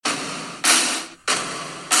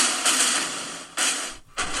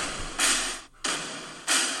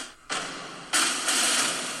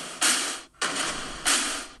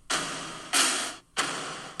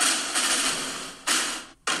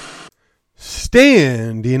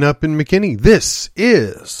Standing up in McKinney, this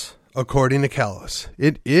is According to Callus.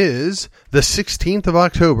 It is the 16th of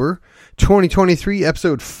October, 2023,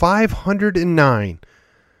 episode 509.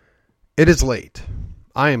 It is late.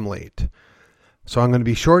 I am late. So I'm going to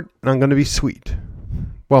be short and I'm going to be sweet.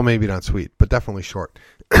 Well, maybe not sweet, but definitely short.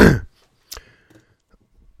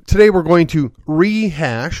 Today we're going to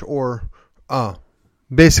rehash or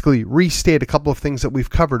basically restate a couple of things that we've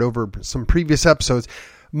covered over some previous episodes.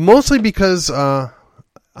 Mostly because,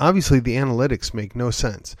 obviously, the analytics make no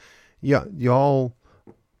sense. Yeah,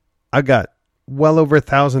 I got well over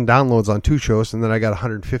 1,000 downloads on two shows, and then I got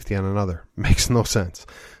 150 on another. Makes no sense.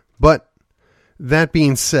 But that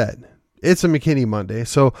being said, it's a McKinney Monday,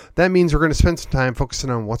 so that means we're going to spend some time focusing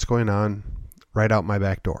on what's going on right out my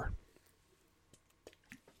back door.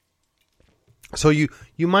 So you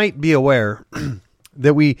might be aware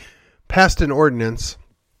that we passed an ordinance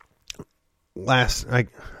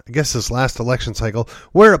this last election cycle,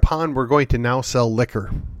 whereupon we're going to now sell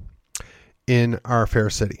liquor in our fair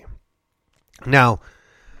city. Now,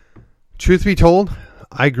 truth be told,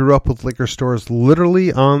 I grew up with liquor stores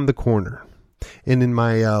literally on the corner. And in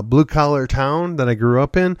my blue-collar town that I grew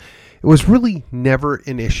up in, it was really never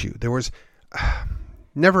an issue. There was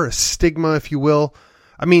never a stigma, if you will.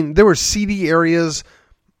 I mean, there were seedy areas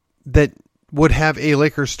that would have a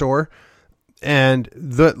liquor store, and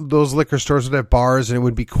those liquor stores would have bars, and it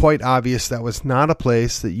would be quite obvious that was not a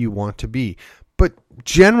place that you want to be. But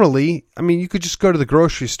generally, I mean, you could just go to the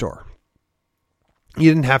grocery store.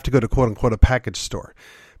 You didn't have to go to quote-unquote a package store.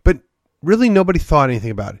 But really nobody thought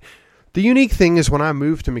anything about it. The unique thing is when I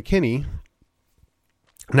moved to McKinney,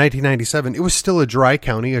 1997, it was still a dry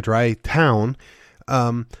county, a dry town.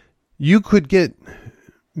 You could get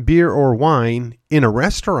beer or wine in a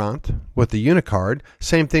restaurant with the Unicard.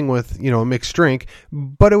 Same thing with, a mixed drink,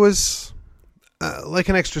 but it was like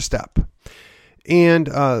an extra step. And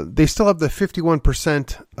they still have the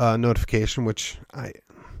 51% notification,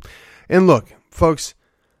 and look, folks,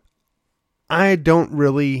 I don't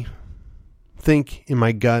really think in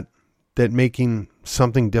my gut that making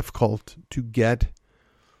something difficult to get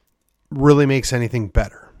really makes anything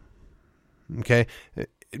better. Okay?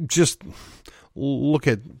 Just look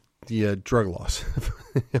at the drug laws.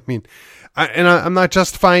 I mean, I'm not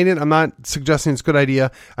justifying it. I'm not suggesting it's a good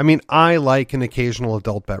idea. I mean, I like an occasional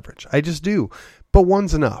adult beverage. I just do. But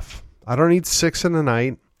one's enough. I don't need 6 in a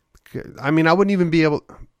night. I mean, I wouldn't even be able...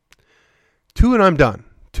 2 and I'm done.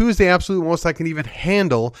 2 is the absolute most I can even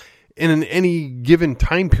handle in any given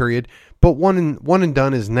time period. But one and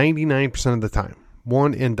done is 99% of the time.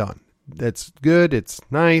 1 and done. That's good. It's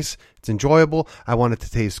nice. It's enjoyable. I want it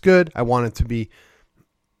to taste good. I want it to be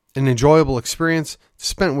an enjoyable experience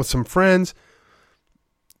spent with some friends.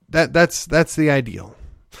 That's the ideal.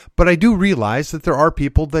 But I do realize that there are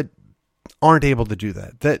people that aren't able to do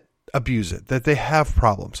that abuse it, that they have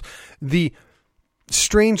problems. The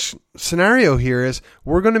strange scenario here is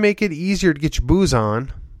we're going to make it easier to get your booze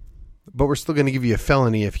on, but we're still going to give you a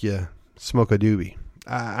felony if you smoke a doobie.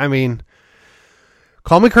 I mean,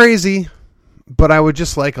 call me crazy, but I would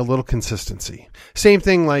just like a little consistency. Same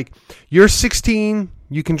thing like you're 16,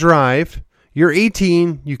 you can drive. You're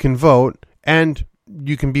 18, you can vote. And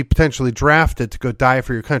you can be potentially drafted to go die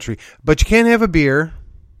for your country. But you can't have a beer.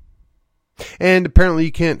 And apparently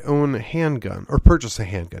you can't own a handgun or purchase a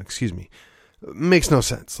handgun. Excuse me. Makes no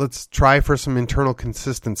sense. Let's try for some internal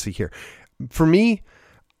consistency here. For me,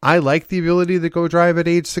 I like the ability to go drive at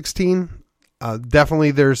age 16.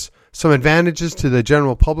 Definitely there's some advantages to the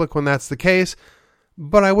general public when that's the case,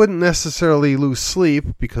 but I wouldn't necessarily lose sleep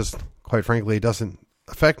because, quite frankly, it doesn't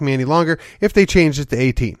affect me any longer if they changed it to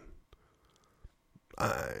 18.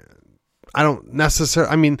 I don't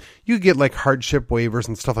necessarily, I mean, you get like hardship waivers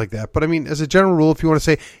and stuff like that, but I mean, as a general rule, if you want to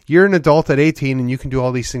say you're an adult at 18 and you can do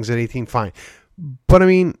all these things at 18, fine. But I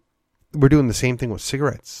mean, we're doing the same thing with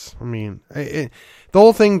cigarettes. I mean, the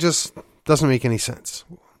whole thing just doesn't make any sense.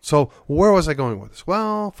 So where was I going with this?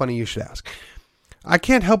 Well, funny you should ask. I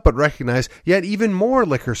can't help but recognize yet even more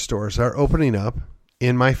liquor stores are opening up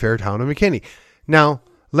in my fair town of McKinney. Now,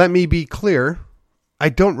 let me be clear. I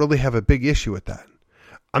don't really have a big issue with that.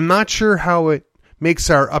 I'm not sure how it makes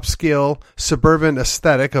our upscale suburban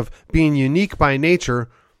aesthetic of being unique by nature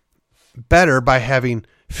better by having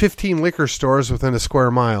 15 liquor stores within a square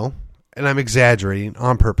mile. And I'm exaggerating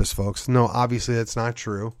on purpose, folks. No, obviously that's not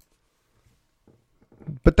true.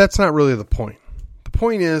 But that's not really the point. The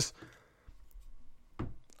point is,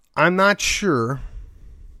 I'm not sure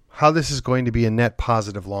how this is going to be a net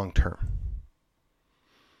positive long term.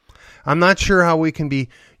 I'm not sure how we can be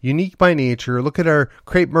unique by nature. Look at our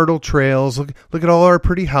crepe myrtle trails. Look at all our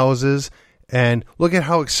pretty houses And look at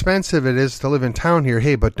how expensive it is to live in town here.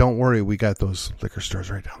 Hey, but don't worry, we got those liquor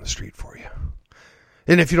stores right down the street for you.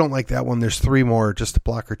 And if you don't like that one, there's 3 more just a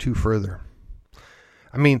block or 2 further.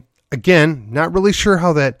 I mean, again, not really sure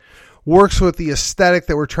how that works with the aesthetic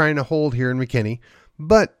that we're trying to hold here in McKinney,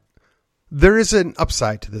 but there is an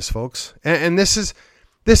upside to this, folks. And this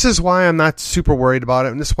is why I'm not super worried about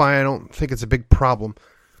it, and this is why I don't think it's a big problem.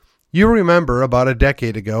 You remember about a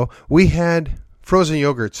decade ago, we had frozen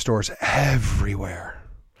yogurt stores everywhere,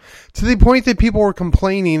 to the point that people were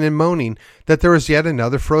complaining and moaning that there was yet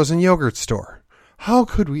another frozen yogurt store. How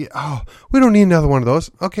could we? Oh, we don't need another one of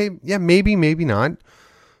those. Okay, yeah, maybe not.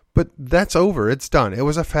 But that's over. It's done. It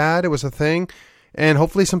was a fad. It was a thing. And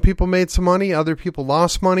hopefully some people made some money. Other people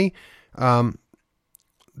lost money.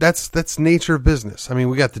 That's nature of business. I mean,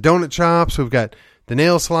 we got the donut shops. We've got the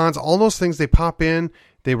nail salons. All those things, they pop in,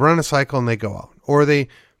 they run a cycle, and they go out. Or they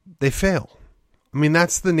fail. I mean,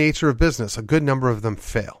 that's the nature of business. A good number of them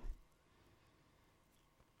fail.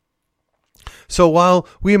 So while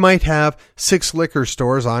we might have 6 liquor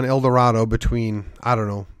stores on El Dorado between, I don't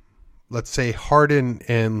know, let's say Hardin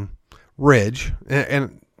and Ridge.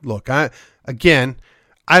 And look, I don't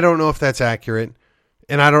know if that's accurate,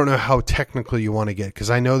 and I don't know how technical you want to get, because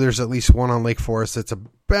I know there's at least one on Lake Forest that's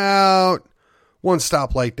about 1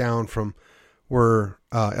 stoplight down from where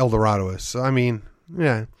El Dorado is. So, I mean,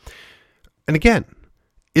 yeah. And again,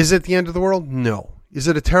 is it the end of the world? No. Is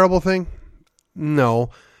it a terrible thing?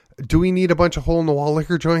 No. Do we need a bunch of hole-in-the-wall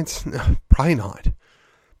liquor joints? No, probably not.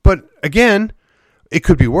 But again, it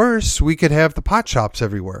could be worse. We could have the pot shops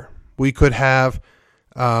everywhere. We could have,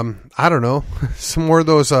 I don't know, some more of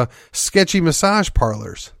those sketchy massage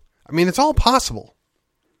parlors. I mean, it's all possible.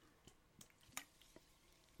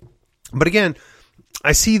 But again,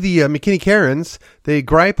 I see the McKinney Karens, they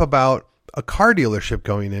gripe about a car dealership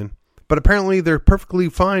going in, but apparently they're perfectly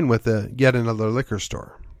fine with yet another liquor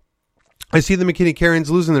store. I see the McKinney Karens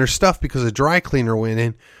losing their stuff because a dry cleaner went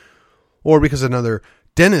in, or because another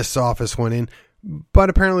dentist's office went in. But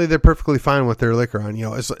apparently they're perfectly fine with their liquor on,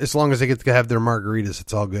 as long as they get to have their margaritas,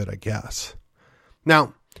 it's all good, I guess.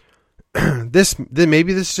 Now,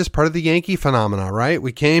 maybe this is just part of the Yankee phenomena, right?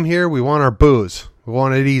 We came here, we want our booze. We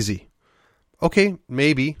want it easy. Okay,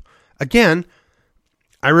 maybe. Again,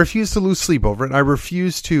 I refuse to lose sleep over it. I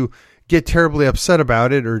refuse to get terribly upset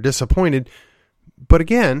about it or disappointed. But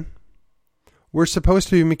again, we're supposed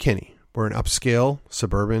to be McKinney. We're an upscale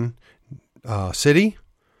suburban city.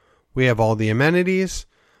 We have all the amenities.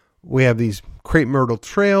 We have these crepe myrtle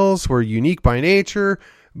trails. We're unique by nature,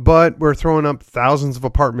 but we're throwing up thousands of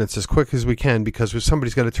apartments as quick as we can because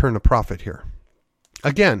somebody's got to turn a profit here.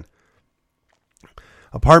 Again,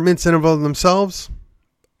 apartments in and of themselves,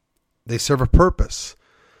 they serve a purpose.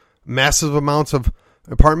 Massive amounts of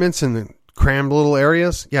apartments in crammed little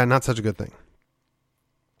areas, yeah, not such a good thing.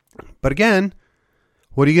 But again,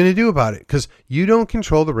 what are you going to do about it? Because you don't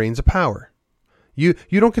control the reins of power. You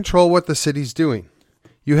don't control what the city's doing.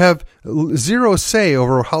 You have zero say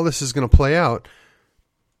over how this is going to play out.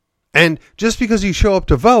 And just because you show up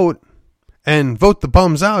to vote and vote the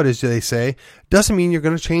bums out, as they say, doesn't mean you're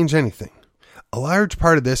going to change anything. A large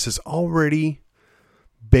part of this is already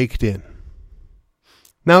baked in.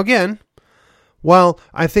 Now again, while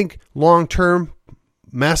I think long-term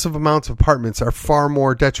massive amounts of apartments are far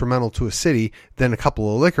more detrimental to a city than a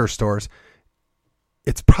couple of liquor stores,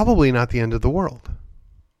 it's probably not the end of the world.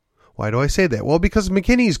 Why do I say that? Well, because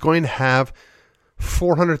McKinney is going to have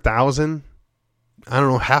 400,000, I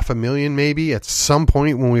don't know, 500,000 maybe at some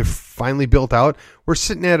point when we've finally built out. We're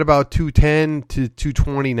sitting at about 210 to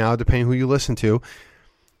 220 now, depending who you listen to.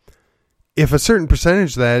 If a certain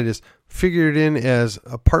percentage of that is figured in as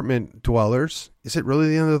apartment dwellers, is it really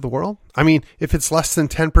the end of the world? I mean, if it's less than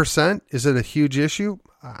 10%, is it a huge issue?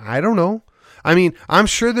 I don't know. I mean, I'm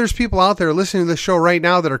sure there's people out there listening to this show right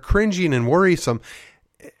now that are cringing and worrisome.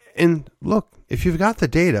 And look, if you've got the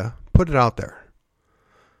data, put it out there.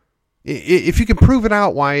 If you can prove it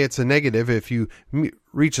out why it's a negative, if you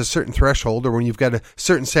reach a certain threshold or when you've got a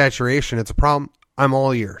certain saturation, it's a problem, I'm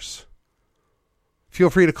all ears.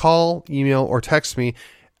 Feel free to call, email, or text me.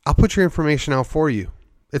 I'll put your information out for you.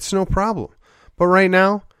 It's no problem. But right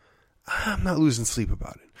now, I'm not losing sleep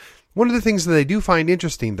about it. One of the things that I do find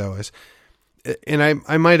interesting, though, is, and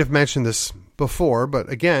I might have mentioned this before, but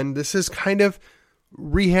again, this is kind of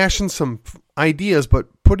rehashing some ideas, but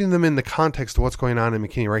putting them in the context of what's going on in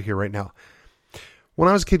McKinney right here, right now. When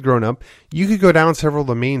I was a kid growing up, you could go down several of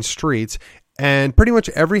the main streets, and pretty much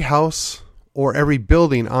every house or every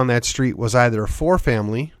building on that street was either a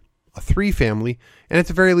 4-family, a 3-family, and at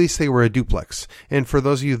the very least, they were a duplex. And for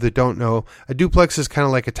those of you that don't know, a duplex is kind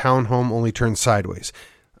of like a townhome, only turned sideways.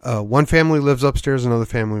 One family lives upstairs, another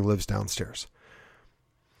family lives downstairs.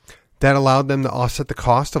 That allowed them to offset the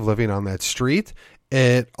cost of living on that street.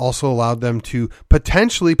 It also allowed them to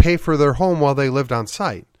potentially pay for their home while they lived on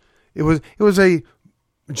site. It was a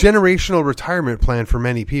generational retirement plan for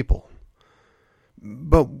many people.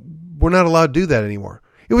 But we're not allowed to do that anymore.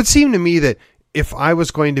 It would seem to me that if I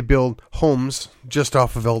was going to build homes just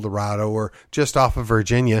off of El Dorado or just off of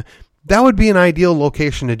Virginia, that would be an ideal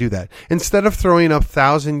location to do that. Instead of throwing up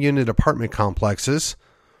 1,000-unit apartment complexes,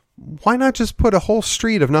 why not just put a whole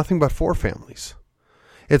street of nothing but 4 families?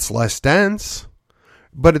 It's less dense,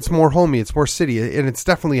 but it's more homey, it's more city, and it's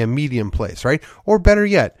definitely a medium place, right? Or better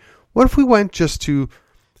yet, what if we went just to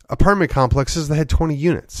apartment complexes that had 20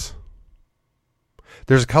 units?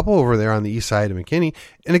 There's a couple over there on the east side of McKinney.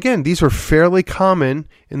 And again, these were fairly common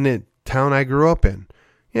in the town I grew up in.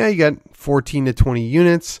 Yeah, you got 14 to 20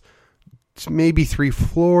 units, maybe 3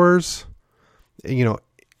 floors,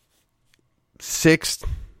 6,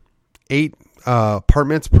 8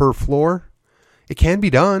 apartments per floor. It can be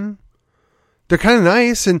done. They're kind of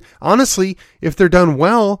nice. And honestly, if they're done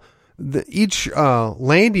well, each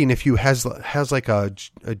landing, if you has like a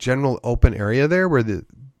general open area there where the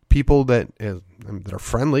people that are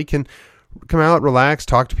friendly can come out, relax,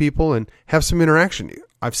 talk to people, and have some interaction.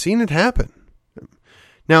 I've seen it happen.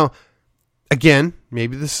 Now, again,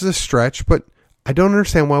 maybe this is a stretch, but I don't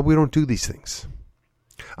understand why we don't do these things.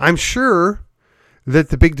 I'm sure that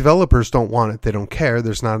the big developers don't want it. They don't care.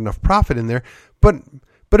 There's not enough profit in there. But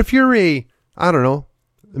if you're a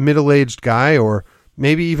middle-aged guy, or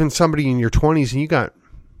maybe even somebody in your 20s, and you got,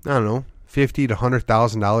 $50,000 to $100,000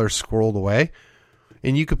 squirreled away,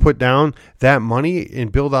 and you could put down that money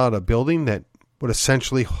and build out a building that would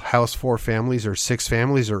essentially house 4 families or 6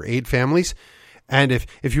 families or 8 families. And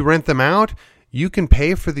if you rent them out, you can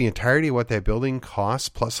pay for the entirety of what that building costs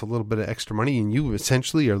plus a little bit of extra money, and you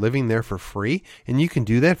essentially are living there for free. And you can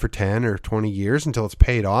do that for 10 or 20 years until it's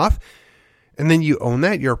paid off. And then you own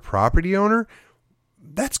that. You're a property owner.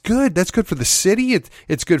 That's good. That's good for the city.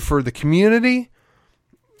 It's good for the community.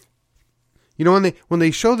 When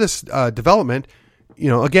they show this development,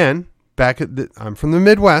 again, I'm from the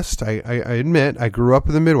Midwest. I admit I grew up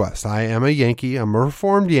in the Midwest. I am a Yankee. I'm a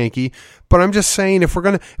reformed Yankee. But I'm just saying, if we're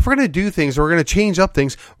gonna do things, or we're gonna change up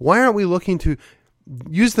things, why aren't we looking to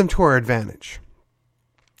use them to our advantage?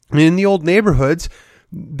 I mean, in the old neighborhoods,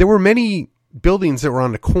 there were many buildings that were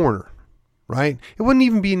on the corner, right? It wouldn't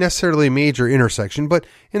even be necessarily a major intersection, but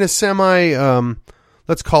in a semi,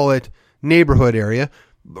 let's call it neighborhood area,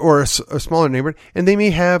 or a smaller neighborhood, and they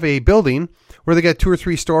may have a building where they got 2 or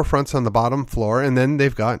 3 storefronts on the bottom floor, and then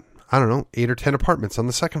they've got, 8 or 10 apartments on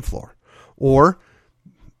the second floor. Or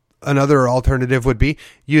another alternative would be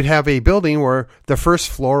you'd have a building where the first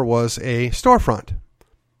floor was a storefront.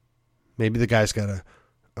 Maybe the guy's got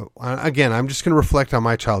again, I'm just going to reflect on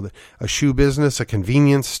my childhood, a shoe business, a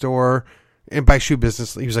convenience store, and by shoe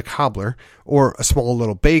business, he was a cobbler, or a small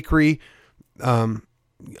little bakery,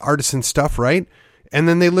 artisan stuff, right? And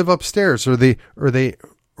then they live upstairs, or they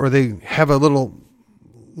have a little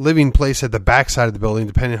living place at the backside of the building,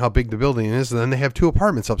 depending on how big the building is. And then they have 2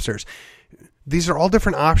 apartments upstairs. These are all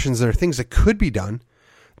different options. There are things that could be done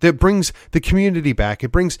that brings the community back.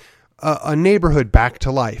 It brings a neighborhood back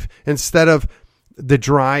to life instead of the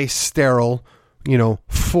dry, sterile,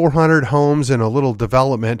 400 homes in a little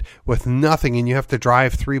development with nothing, and you have to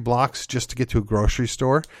drive 3 blocks just to get to a grocery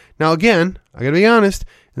store. Now, again, I got to be honest,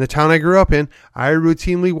 in the town I grew up in, I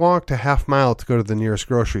routinely walked a half mile to go to the nearest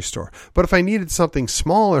grocery store. But if I needed something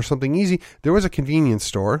small or something easy, there was a convenience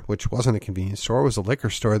store, which wasn't a convenience store. It was a liquor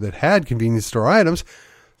store that had convenience store items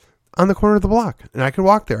on the corner of the block. And I could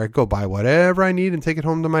walk there. I'd go buy whatever I need and take it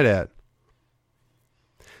home to my dad.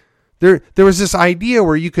 There was this idea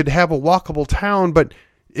where you could have a walkable town, but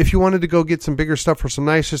if you wanted to go get some bigger stuff or some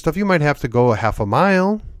nicer stuff, you might have to go a half a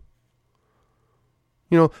mile.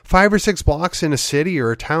 5 or 6 blocks in a city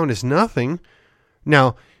or a town is nothing.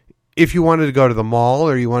 Now, if you wanted to go to the mall,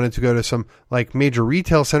 or you wanted to go to some major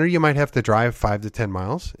retail center, you might have to drive 5 to 10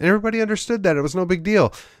 miles. And everybody understood that. It was no big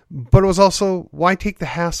deal. But it was also, why take the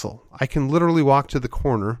hassle? I can literally walk to the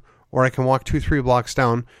corner, or I can walk 2-3 blocks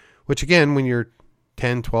down, which again, when you're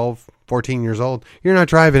 10, 12, 14 years old, you're not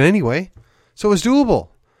driving anyway. So it was doable.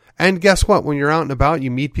 And guess what? When you're out and about,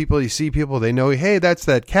 you meet people, you see people, they know, hey, that's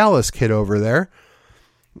that Callis kid over there.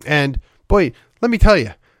 And boy, let me tell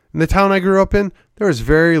you, in the town I grew up in, there was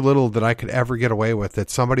very little that I could ever get away with that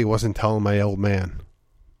somebody wasn't telling my old man.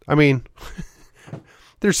 I mean,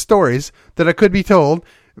 there's stories that I could be told.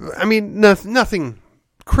 I mean, nothing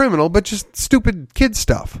criminal, but just stupid kid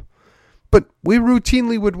stuff. But we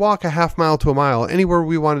routinely would walk a half mile to a mile anywhere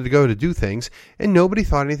we wanted to go to do things, and nobody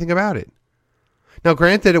thought anything about it. Now,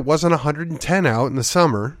 granted, it wasn't 110 out in the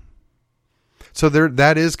summer, so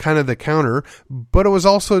that is kind of the counter, but it was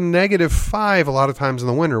also -5 a lot of times in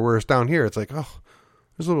the winter, whereas down here, it's like, oh,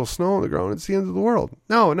 there's a little snow on the ground. It's the end of the world.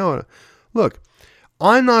 No. Look,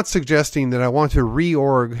 I'm not suggesting that I want to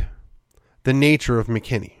reorg the nature of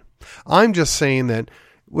McKinney. I'm just saying that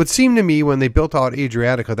what seemed to me when they built out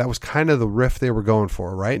Adriatica, that was kind of the riff they were going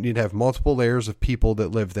for, right? You'd have multiple layers of people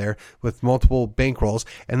that live there with multiple bankrolls,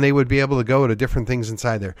 and they would be able to go to different things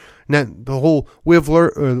inside there. Now, the whole live,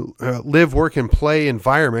 work, and play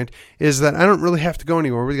environment is that I don't really have to go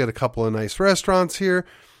anywhere. We got a couple of nice restaurants here.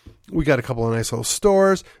 We got a couple of nice little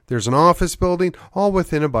stores. There's an office building, all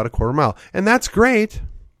within about a quarter mile. And that's great.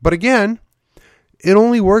 But again, it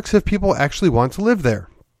only works if people actually want to live there.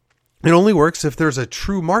 It only works if there's a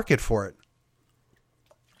true market for it.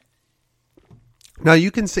 Now, you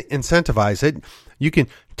can incentivize it. You can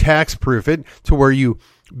tax proof it to where you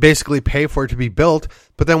basically pay for it to be built.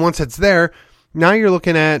 But then once it's there, now you're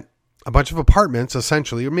looking at a bunch of apartments,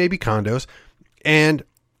 essentially, or maybe condos, and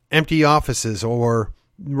empty offices or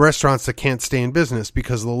restaurants that can't stay in business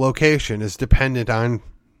because the location is dependent on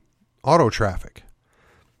auto traffic.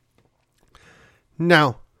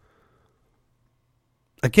 Now,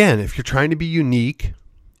 again, if you're trying to be unique,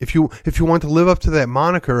 if you want to live up to that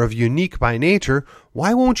moniker of unique by nature,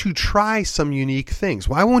 why won't you try some unique things?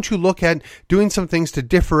 Why won't you look at doing some things to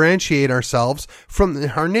differentiate ourselves from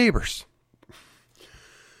our neighbors?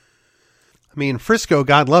 I mean, Frisco,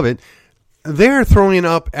 God love it, they're throwing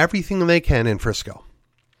up everything they can in Frisco.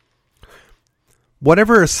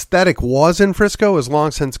 Whatever aesthetic was in Frisco is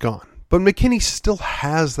long since gone. But McKinney still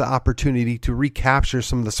has the opportunity to recapture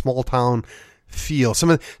some of the small town feel,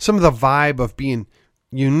 some of the vibe of being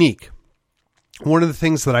unique. One of the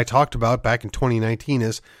things that I talked about back in 2019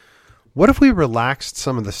 is, what if we relaxed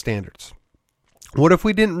some of the standards? What if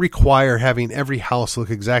we didn't require having every house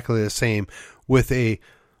look exactly the same with a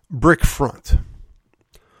brick front?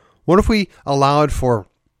 What if we allowed for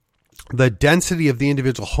the density of the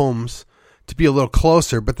individual homes to be a little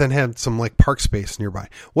closer, but then had some like park space nearby?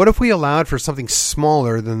 What if we allowed for something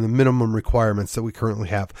smaller than the minimum requirements that we currently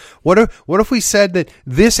have? What if we said that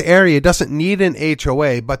this area doesn't need an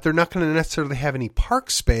HOA, but they're not going to necessarily have any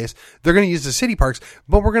park space. They're going to use the city parks,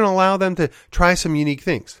 but we're going to allow them to try some unique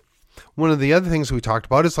things. One of the other things we talked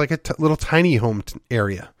about is like a little tiny home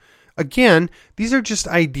area. Again, these are just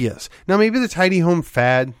ideas. Now, maybe the tiny home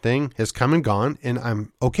fad thing has come and gone, and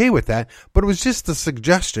I'm okay with that, but it was just a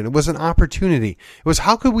suggestion. It was an opportunity. It was,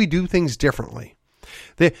 how could we do things differently?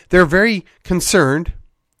 They're very concerned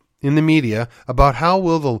in the media about how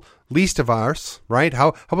will the least of us, right?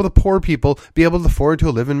 How will the poor people be able to afford to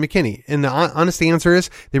live in McKinney? And the honest answer is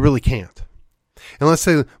they really can't. Unless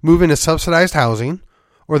they move into subsidized housing,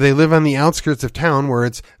 or they live on the outskirts of town where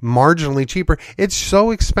it's marginally cheaper. It's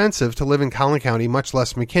so expensive to live in Collin County, much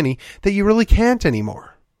less McKinney, that you really can't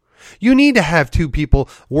anymore. You need to have two people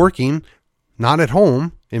working, not at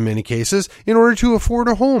home in many cases, in order to afford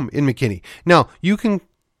a home in McKinney. Now, you can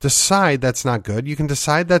decide that's not good. You can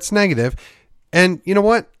decide that's negative. And you know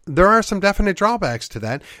what? There are some definite drawbacks to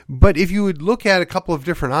that. But if you would look at a couple of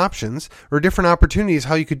different options or different opportunities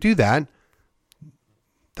how you could do that,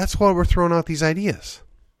 that's why we're throwing out these ideas.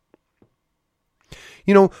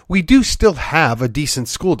 You know, we do still have a decent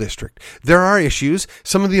school district. There are issues.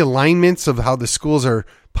 Some of the alignments of how the schools are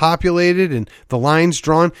populated and the lines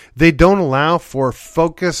drawn, they don't allow for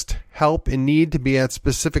focused help and need to be at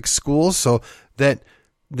specific schools so that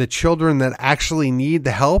the children that actually need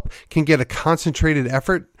the help can get a concentrated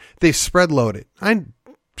effort. They spread load it. I'm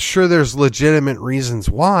sure there's legitimate reasons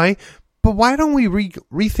why, but why don't we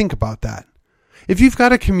rethink about that? If you've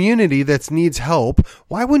got a community that needs help,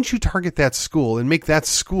 why wouldn't you target that school and make that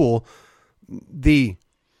school the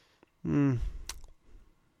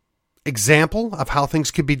example of how things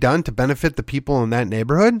could be done to benefit the people in that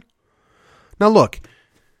neighborhood? Now, look,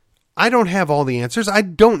 I don't have all the answers. I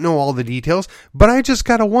don't know all the details, but I just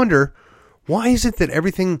got to wonder, why is it that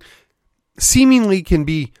everything seemingly can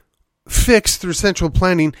be fixed through central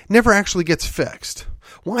planning never actually gets fixed?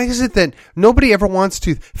 Why is it that nobody ever wants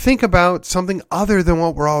to think about something other than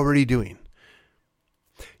what we're already doing?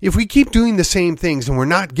 If we keep doing the same things and we're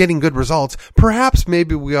not getting good results, perhaps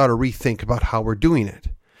maybe we ought to rethink about how we're doing it.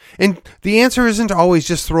 And the answer isn't always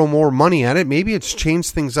just throw more money at it. Maybe it's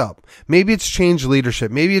changed things up. Maybe it's changed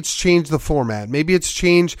leadership. Maybe it's changed the format. Maybe it's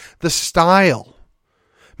changed the style.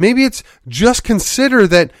 Maybe it's just consider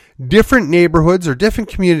that different neighborhoods or different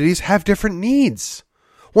communities have different needs.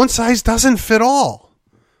 One size doesn't fit all.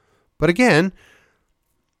 But again,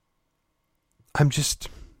 I'm just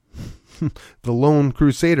the lone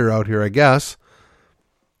crusader out here, I guess.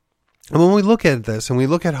 And when we look at this and we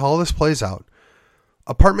look at how all this plays out,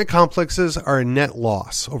 apartment complexes are a net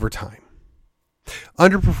loss over time.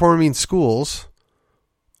 Underperforming schools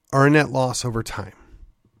are a net loss over time.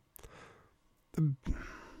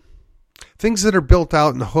 Things that are built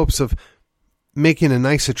out in the hopes of making a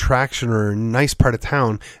nice attraction or a nice part of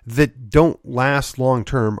town that don't last long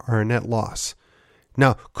term are a net loss.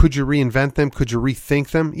 Now, could you reinvent them? Could you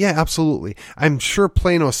rethink them? Yeah, absolutely. I'm sure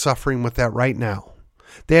Plano is suffering with that right now.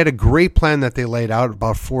 They had a great plan that they laid out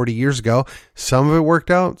about 40 years ago. Some of it worked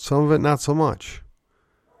out, some of it not so much.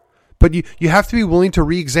 But you have to be willing to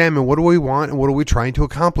re-examine what do we want and what are we trying to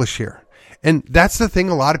accomplish here. And that's the thing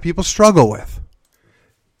a lot of people struggle with.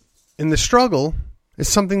 And the struggle is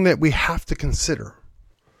something that we have to consider.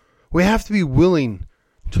 We have to be willing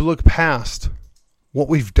to look past what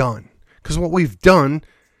we've done. Because what we've done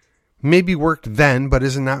maybe worked then, but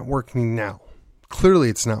is not working now. Clearly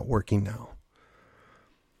it's not working now.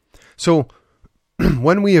 So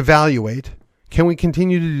when we evaluate, can we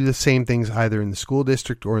continue to do the same things either in the school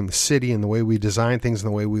district or in the city and the way we design things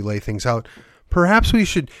and the way we lay things out? Perhaps we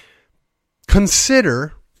should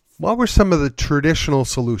consider what were some of the traditional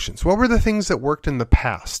solutions? What were the things that worked in the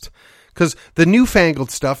past? Because the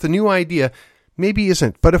newfangled stuff, the new idea, maybe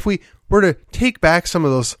isn't. But if we were to take back some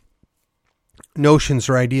of those notions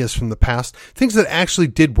or ideas from the past, things that actually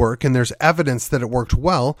did work and there's evidence that it worked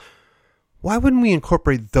well, why wouldn't we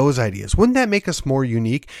incorporate those ideas? Wouldn't that make us more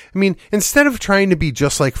unique? I mean, instead of trying to be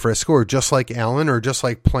just like Frisco or just like Allen or just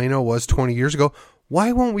like Plano was 20 years ago,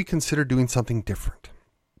 why won't we consider doing something different?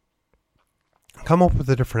 Come up with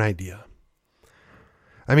a different idea.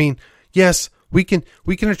 I mean, yes, we can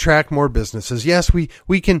attract more businesses. Yes,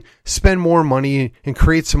 we can spend more money and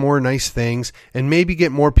create some more nice things and maybe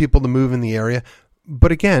get more people to move in the area.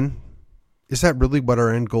 But again, is that really what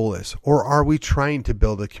our end goal is? Or are we trying to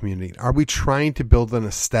build a community? Are we trying to build an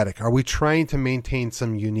aesthetic? Are we trying to maintain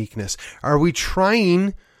some uniqueness? Are we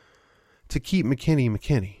trying to keep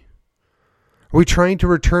McKinney? Are we trying to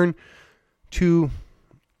return to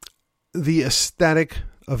the aesthetic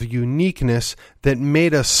of uniqueness that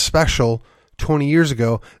made us special 20 years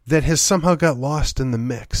ago that has somehow got lost in the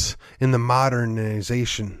mix, in the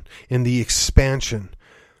modernization, in the expansion?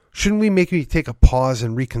 Shouldn't we maybe take a pause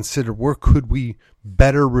and reconsider where could we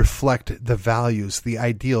better reflect the values, the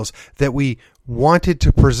ideals that we wanted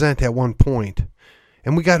to present at one point,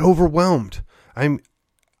 and we got overwhelmed?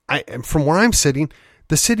 From where I'm sitting,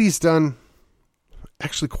 the city's done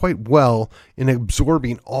actually quite well in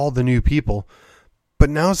absorbing all the new people. But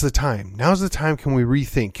now's the time. Can we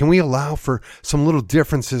rethink? Can we allow for some little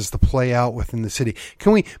differences to play out within the city?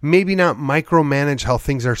 Can we maybe not micromanage how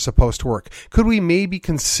things are supposed to work? Could we maybe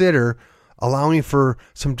consider allowing for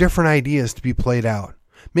some different ideas to be played out?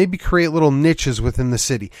 Maybe create little niches within the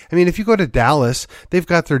city. I mean, if you go to Dallas, they've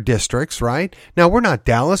got their districts, right? Now, we're not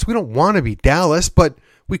Dallas. We don't want to be Dallas, but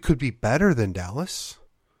we could be better than Dallas.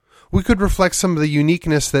 We could reflect some of the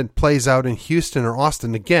uniqueness that plays out in Houston or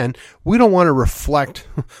Austin. Again, we don't want to reflect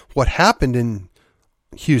what happened in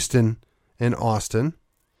Houston and Austin,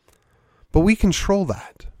 but we control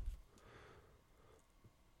that.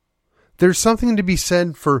 There's something to be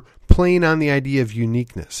said for playing on the idea of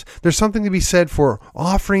uniqueness. There's something to be said for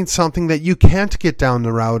offering something that you can't get down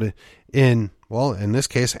the route in, well, in this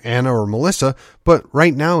case, Anna or Melissa, but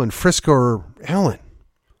right now in Frisco or Allen.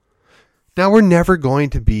 Now, we're never going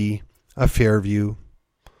to be a Fairview.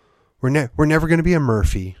 We're never going to be a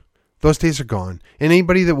Murphy. Those days are gone. And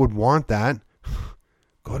anybody that would want that,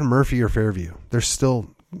 go to Murphy or Fairview. There's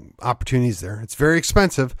still opportunities there. It's very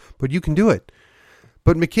expensive, but you can do it.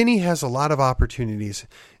 But McKinney has a lot of opportunities,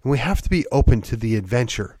 and we have to be open to the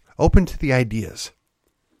adventure, open to the ideas.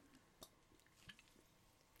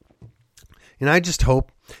 And I just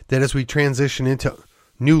hope that as we transition into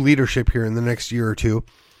new leadership here in the next year or two,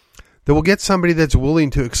 that we'll get somebody that's willing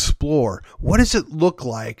to explore what does it look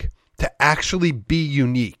like to actually be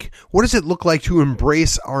unique? What does it look like to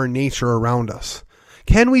embrace our nature around us?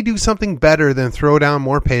 Can we do something better than throw down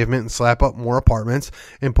more pavement and slap up more apartments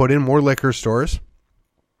and put in more liquor stores?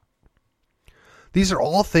 These are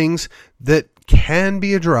all things that can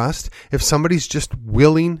be addressed if somebody's just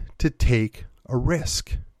willing to take a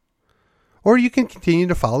risk. Or you can continue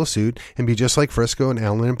to follow suit and be just like Frisco and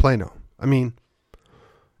Allen and Plano. I mean,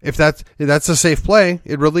 if that's a safe play,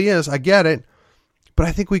 it really is. I get it. But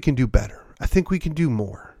I think we can do better. I think we can do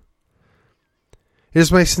more. It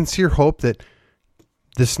is my sincere hope that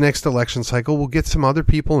this next election cycle will get some other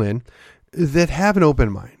people in that have an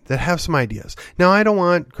open mind, that have some ideas. Now, I don't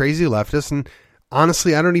want crazy leftists, and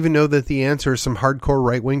Honestly, I don't even know that the answer is some hardcore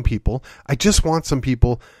right-wing people. I just want some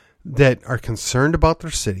people that are concerned about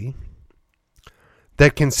their city,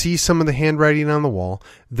 that can see some of the handwriting on the wall,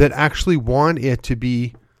 that actually want it to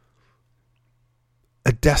be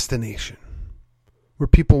a destination where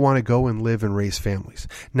people want to go and live and raise families.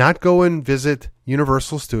 Not go and visit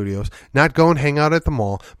Universal Studios, not go and hang out at the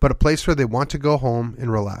mall, but a place where they want to go home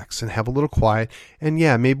and relax and have a little quiet. And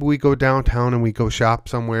yeah, maybe we go downtown and we go shop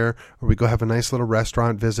somewhere, or we go have a nice little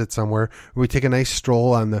restaurant visit somewhere, or we take a nice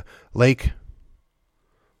stroll on the lake,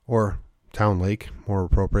 or town lake, more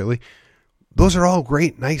appropriately. Those are all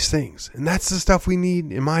great, nice things. And that's the stuff we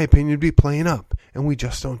need, in my opinion, to be playing up. And we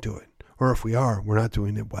just don't do it. Or if we are, we're not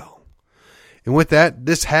doing it well. And with that,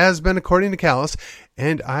 this has been According to Callus,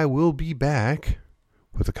 and I will be back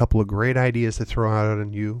with a couple of great ideas to throw out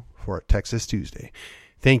on you for a Texas Tuesday.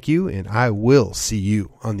 Thank you, and I will see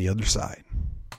you on the other side.